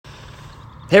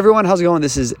Hey everyone, how's it going?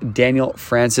 This is Daniel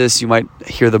Francis. You might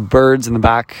hear the birds in the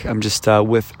back. I'm just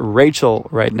with Rachel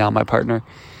right now, my partner,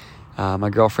 my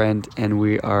girlfriend, and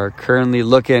we are currently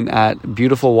looking at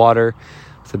beautiful water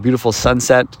with a beautiful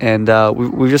sunset. And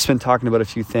we've just been talking about a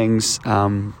few things,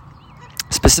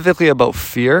 specifically about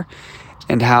fear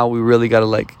and how we really got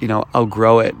to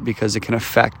outgrow it because it can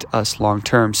affect us long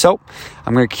term. So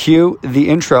I'm going to cue the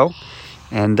intro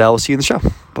and we'll see you in the show.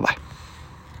 Bye-bye.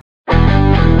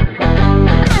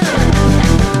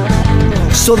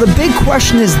 So the big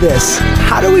question is this: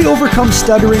 how do we overcome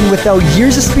stuttering without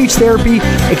years of speech therapy,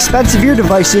 expensive ear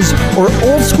devices, or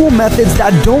old school methods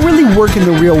that don't really work in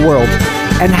the real world?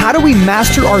 And how do we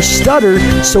master our stutter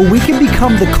so we can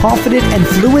become the confident and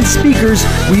fluent speakers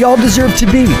we all deserve to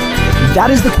be? That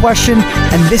is the question,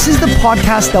 and this is the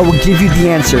podcast that will give you the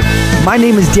answer. My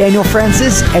name is Daniel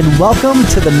Francis, and welcome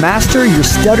to the Master Your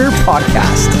Stutter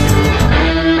podcast.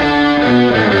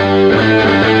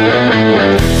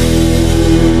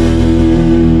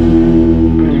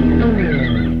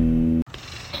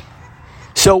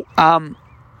 So, I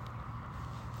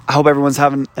hope everyone's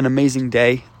having an amazing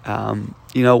day.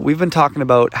 We've been talking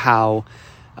about how,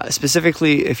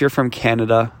 specifically, if you're from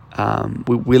Canada,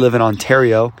 we live in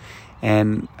Ontario,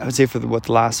 and I would say for the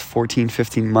last 14,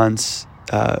 15 months,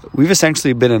 we've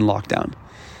essentially been in lockdown,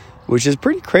 which is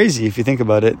pretty crazy if you think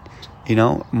about it.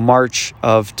 March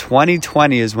of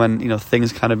 2020 is when,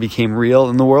 things kind of became real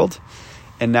in the world,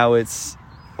 and now it's,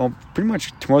 pretty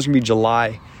much tomorrow's going to be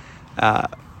July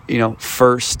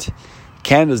 1st,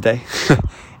 Canada's Day.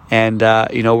 And,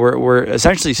 we're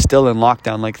essentially still in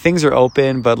lockdown. Like, things are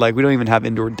open, but we don't even have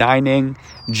indoor dining.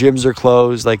 Gyms are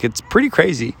closed. It's pretty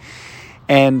crazy.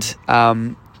 And,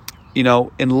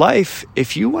 in life,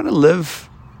 if you want to live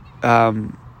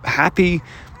happy,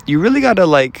 you really got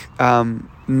to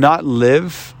not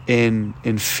live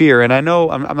in fear. And I know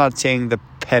I'm not saying the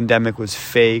pandemic was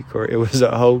fake or it was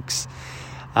a hoax.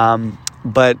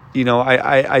 But,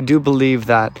 I do believe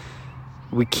that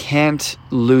we can't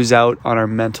lose out on our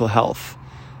mental health,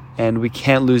 and we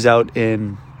can't lose out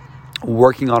in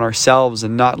working on ourselves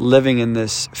and not living in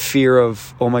this fear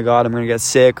of, oh my God, I'm going to get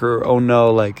sick, or, oh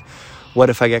no, what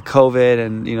if I get COVID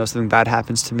and, something bad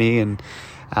happens to me? And,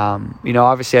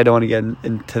 obviously I don't want to get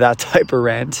into that type of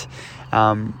rant.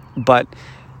 But,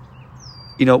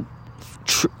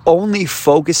 only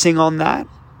focusing on that,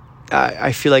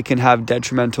 I feel like can have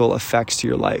detrimental effects to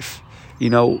your life.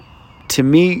 To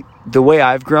me, the way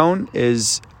I've grown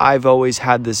is I've always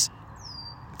had this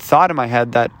thought in my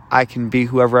head that I can be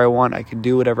whoever I want, I can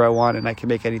do whatever I want, and I can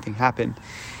make anything happen.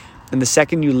 And the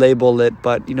second you label it,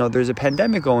 but, there's a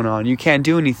pandemic going on, you can't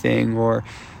do anything, or,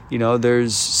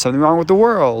 there's something wrong with the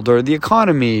world, or the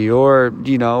economy, or,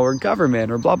 or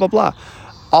government, or blah, blah, blah.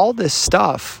 All this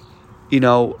stuff,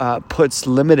 puts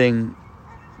limits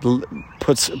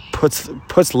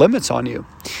on you.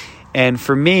 And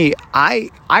for me,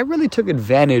 I really took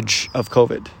advantage of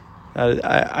COVID.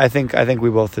 I think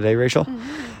we both today, Rachel,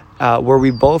 where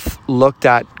we both looked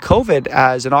at COVID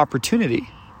as an opportunity.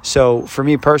 So for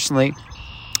me personally,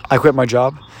 I quit my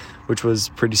job, which was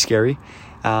pretty scary.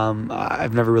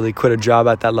 I've never really quit a job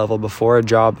at that level before, a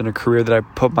job and a career that I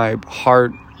put my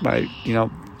heart, my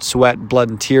sweat, blood,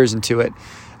 and tears into it.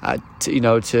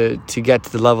 To get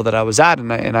to the level that I was at,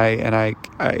 and I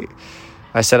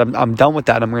said I'm done with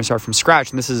that. I'm going to start from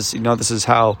scratch, and this is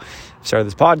how I started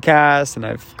this podcast, and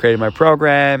I've created my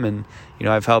program, and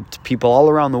I've helped people all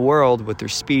around the world with their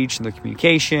speech and their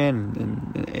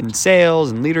communication and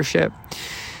sales and leadership,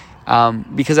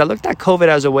 because I looked at COVID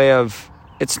as a way of,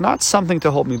 it's not something to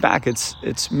hold me back. It's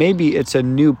a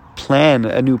new plan,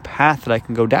 a new path that I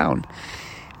can go down,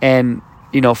 and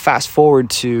fast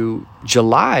forward to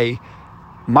July,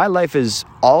 my life is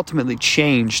ultimately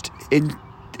changed in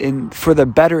for the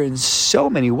better in so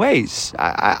many ways.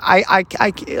 I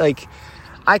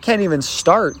can't even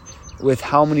start with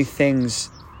how many things,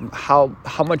 how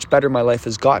much better my life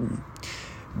has gotten.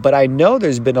 But I know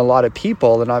there's been a lot of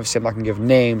people, and obviously I'm not going to give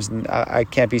names, and I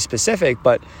can't be specific,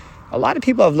 but a lot of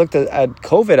people have looked at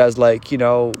COVID as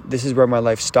this is where my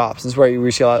life stops. This is where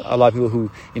we see a lot of people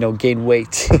who, gain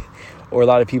weight, or a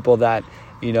lot of people that,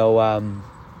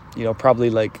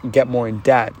 probably get more in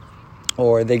debt,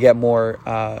 or they get more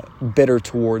bitter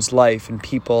towards life and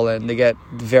people, and they get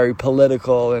very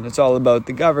political, and it's all about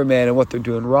the government and what they're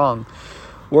doing wrong.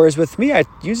 Whereas with me, I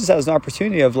use this as an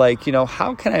opportunity of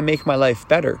how can I make my life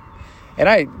better? And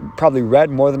I probably read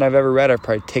more than I've ever read. I've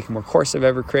probably taken more courses I've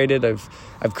ever created.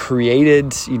 I've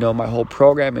created, my whole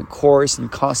program and course,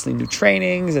 and constantly new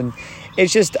trainings. And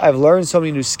it's just, I've learned so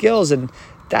many new skills. And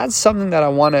that's something that I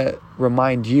want to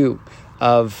remind you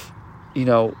of,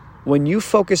 when you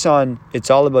focus on,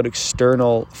 it's all about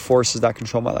external forces that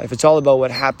control my life. It's all about what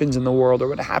happens in the world, or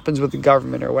what happens with the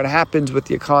government, or what happens with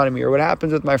the economy, or what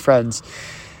happens with my friends.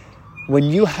 When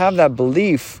you have that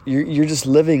belief, you're just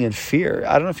living in fear.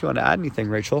 I don't know if you want to add anything,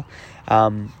 Rachel,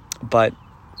 but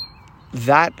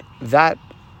that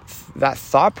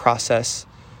thought process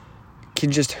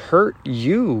can just hurt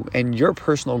you and your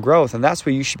personal growth. And that's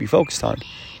what you should be focused on,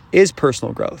 is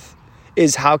personal growth.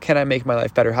 Is how can I make my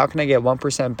life better? How can I get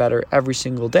 1% better every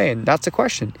single day? And that's a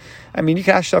question. I mean, you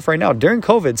can ask yourself right now, during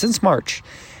COVID, since March,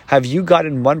 have you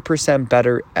gotten 1%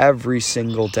 better every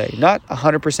single day? Not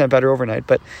 100% better overnight,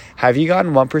 but have you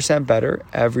gotten 1% better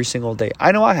every single day?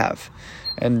 I know I have.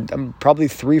 And I'm probably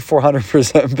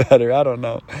 400% better. I don't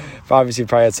know. Obviously,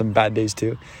 probably had some bad days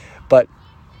too. But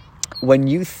when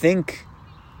you think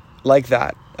like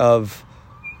that of,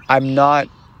 I'm not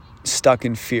stuck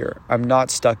in fear. I'm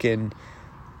not stuck in,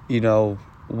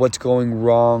 what's going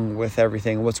wrong with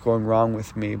everything, what's going wrong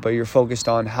with me, but you're focused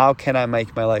on how can I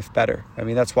make my life better? I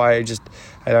mean, that's why I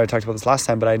talked about this last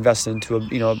time, but I invested into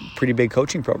a pretty big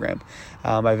coaching program.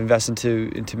 I've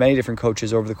invested into many different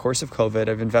coaches over the course of COVID.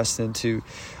 I've invested into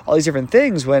all these different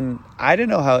things when I didn't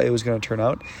know how it was going to turn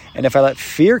out. And if I let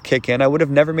fear kick in, I would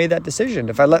have never made that decision.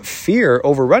 If I let fear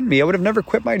overrun me, I would have never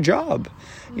quit my job,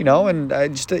 and I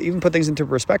just to even put things into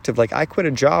perspective, like I quit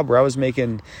a job where I was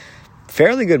making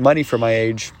fairly good money for my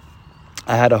age.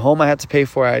 I had a home I had to pay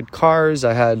for. I had cars.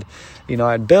 I had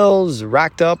bills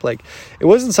racked up. Like, it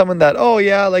wasn't someone that,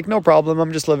 no problem,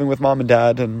 I'm just living with mom and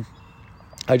dad and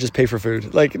I just pay for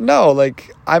food. Like, no,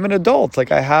 like I'm an adult.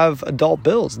 Like, I have adult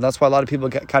bills. And that's why a lot of people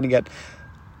get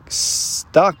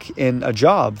stuck in a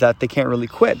job that they can't really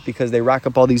quit because they rack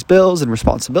up all these bills and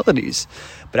responsibilities.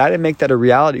 But I didn't make that a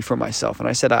reality for myself. And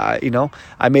I said, I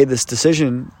made this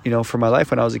decision, for my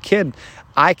life when I was a kid.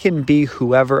 I can be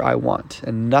whoever I want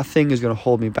and nothing is going to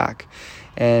hold me back.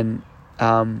 And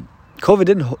COVID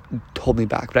didn't hold me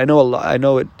back, but I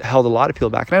know it held a lot of people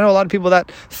back. And I know a lot of people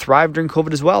that thrived during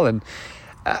COVID as well. And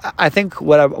I think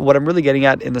what I'm really getting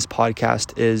at in this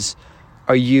podcast is,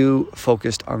 are you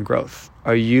focused on growth?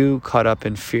 Are you caught up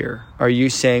in fear? Are you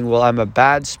saying, well, I'm a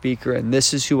bad speaker and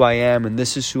this is who I am and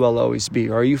this is who I'll always be?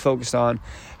 Or are you focused on,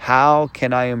 how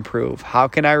can I improve? How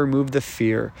can I remove the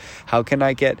fear? How can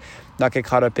I not get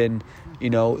caught up in,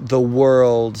 the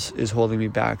world is holding me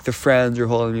back. The friends are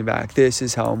holding me back. This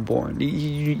is how I'm born.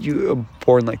 You are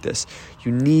born like this.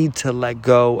 You need to let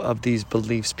go of these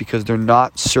beliefs because they're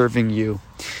not serving you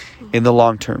in the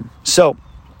long term. So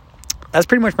that's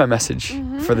pretty much my message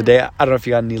for the day. I don't know if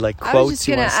you got any quotes. I was just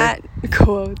going to add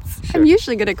quotes. Sure. I'm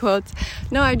usually good at quotes.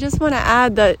 No, I just want to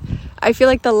add that I feel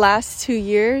like the last 2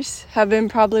 years have been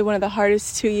probably one of the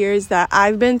hardest 2 years that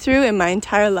I've been through in my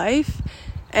entire life.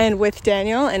 And with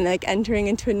Daniel and entering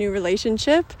into a new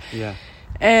relationship. Yeah.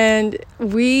 And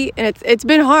it's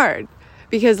been hard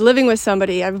because living with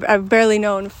somebody I've barely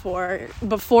known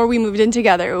before we moved in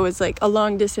together, it was like a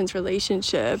long distance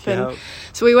relationship. Yep. And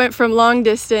so we went from long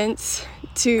distance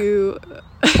to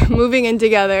moving in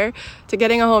together, to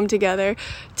getting a home together,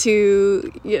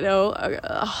 to,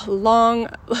 a long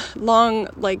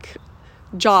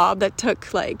job that took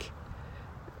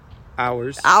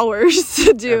hours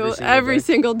to do every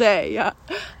single day. Yeah.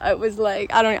 It was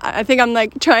I think I'm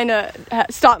trying to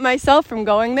stop myself from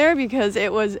going there because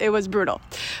it was brutal.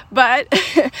 But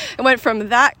it went from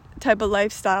that type of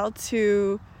lifestyle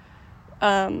to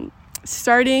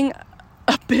starting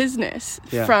a business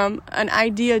from an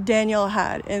idea Daniel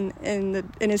had in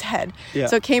his head. Yeah.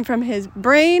 So it came from his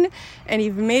brain and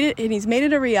he's made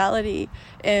it a reality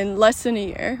in less than a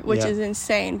year, which is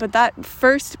insane. But that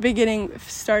first beginning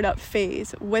startup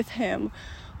phase with him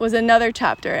was another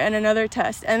chapter and another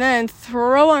test. And then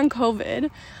throw on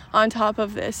COVID on top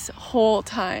of this whole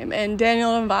time. And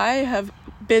Daniel and I have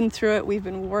been through it. We've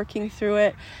been working through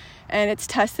it and it's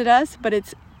tested us, but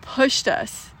it's pushed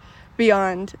us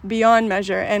beyond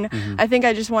measure. And I think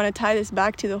I just want to tie this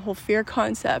back to the whole fear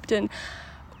concept. And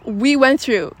we went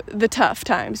through the tough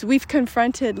times. We've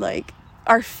confronted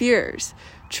our fears,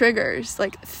 triggers,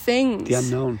 things, the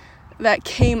unknown that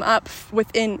came up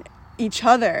within each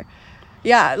other.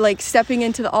 Yeah, stepping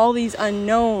into all these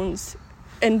unknowns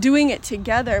and doing it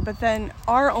together. But then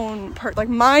our own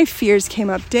my fears came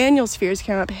up, Daniel's fears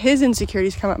came up, his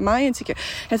insecurities came up, my insecurities.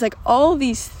 It's all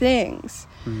these things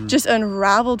just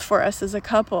unraveled for us as a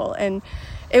couple, and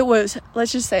it was,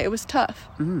 let's just say, it was tough.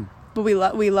 But we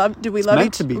love each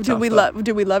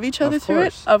other through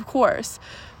it? Of course.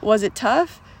 Was it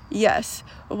tough? Yes.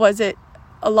 Was it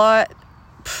a lot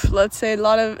let's say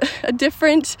a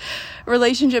different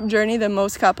relationship journey than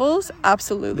most couples.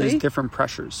 Absolutely. There's different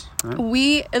pressures,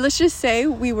 right? Let's just say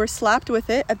we were slapped with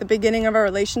it at the beginning of our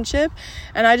relationship.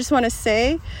 And I just want to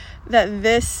say that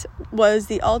this was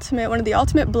one of the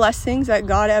ultimate blessings that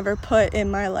God ever put in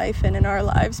my life and in our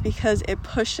lives, because it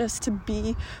pushed us to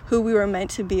be who we were meant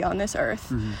to be on this earth.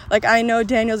 Mm-hmm. Like, I know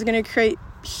Daniel's going to create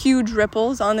huge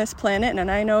ripples on this planet,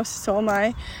 and I know so am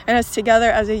I. And as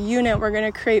together as a unit, we're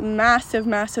going to create massive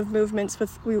movements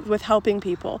with helping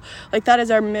people. Like, that is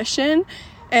our mission.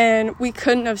 And we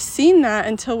couldn't have seen that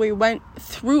until we went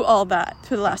through all that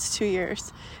for the last 2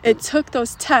 years. It took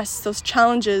those tests, those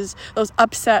challenges, those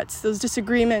upsets, those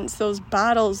disagreements, those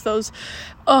battles,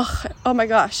 oh my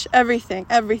gosh, everything.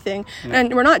 Yeah.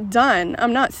 And we're not done.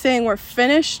 I'm not saying we're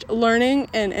finished learning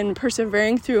and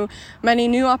persevering through many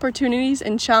new opportunities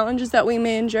and challenges that we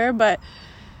may endure, but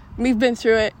we've been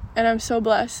through it. And I'm so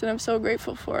blessed and I'm so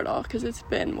grateful for it all, because it's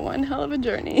been one hell of a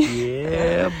journey.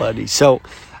 Yeah, buddy. So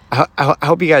I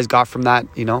hope you guys got from that,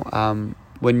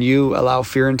 when you allow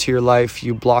fear into your life,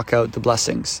 you block out the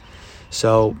blessings.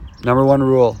 So number one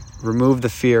rule, remove the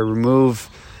fear, remove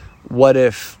what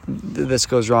if this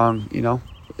goes wrong,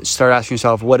 start asking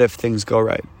yourself, what if things go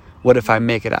right? What if I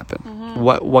make it happen? Mm-hmm.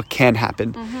 What can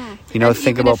happen? Mm-hmm.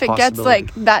 Think about possibility. Even if it gets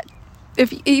like that,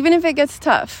 even if it gets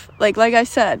tough, like I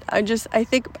said, I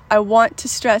think I want to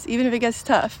stress, even if it gets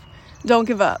tough, don't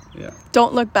give up. Yeah.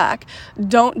 Don't look back.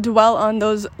 Don't dwell on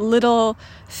those little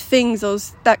things,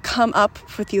 those that come up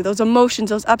with you, those emotions,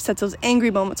 those upsets, those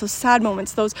angry moments, those sad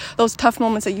moments, those tough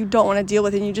moments that you don't want to deal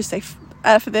with, and you just say,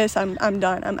 F this, I'm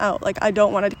done, I'm out. Like, I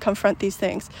don't want to confront these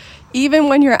things. Even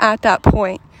when you're at that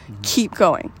point, keep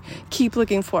going, keep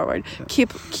looking forward,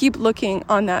 keep looking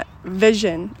on that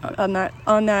vision, on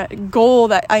that goal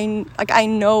that I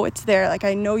know it's there. Like,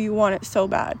 I know you want it so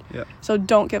bad. Yeah. So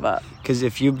don't give up. Because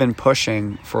if you've been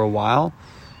pushing for a while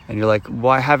and you're like,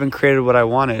 well, I haven't created what I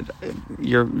wanted,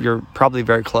 you're probably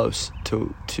very close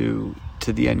to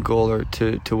the end goal, or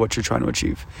to what you're trying to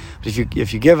achieve. But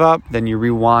if you give up, then you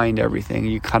rewind everything.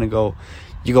 You kind of go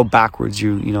backwards.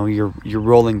 You're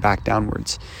rolling back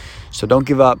downwards. So don't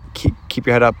give up. Keep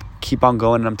your head up. Keep on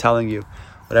going. And I'm telling you,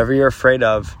 whatever you're afraid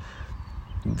of,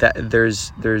 that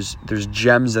there's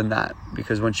gems in that,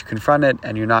 because once you confront it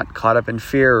and you're not caught up in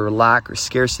fear or lack or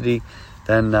scarcity,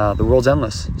 then the world's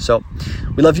endless. So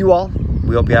we love you all.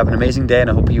 We hope you have an amazing day, and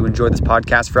I hope you enjoy this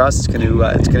podcast. For us, it's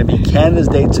gonna be Canada's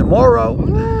Day tomorrow.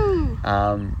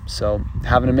 So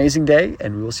have an amazing day,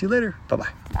 and we will see you later. Bye-bye.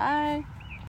 Bye.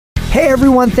 Hey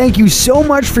everyone, thank you so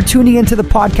much for tuning into the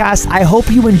podcast. I hope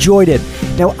you enjoyed it.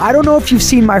 Now, I don't know if you've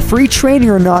seen my free training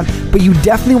or not, but you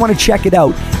definitely want to check it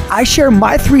out. I share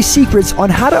my 3 secrets on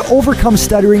how to overcome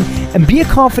stuttering and be a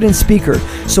confident speaker.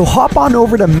 So hop on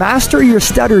over to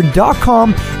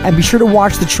masteryourstutter.com and be sure to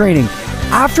watch the training.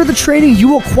 After the training, you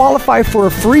will qualify for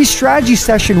a free strategy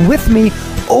session with me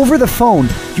over the phone.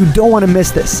 You don't want to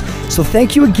miss this. So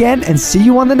thank you again, and see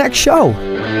you on the next show.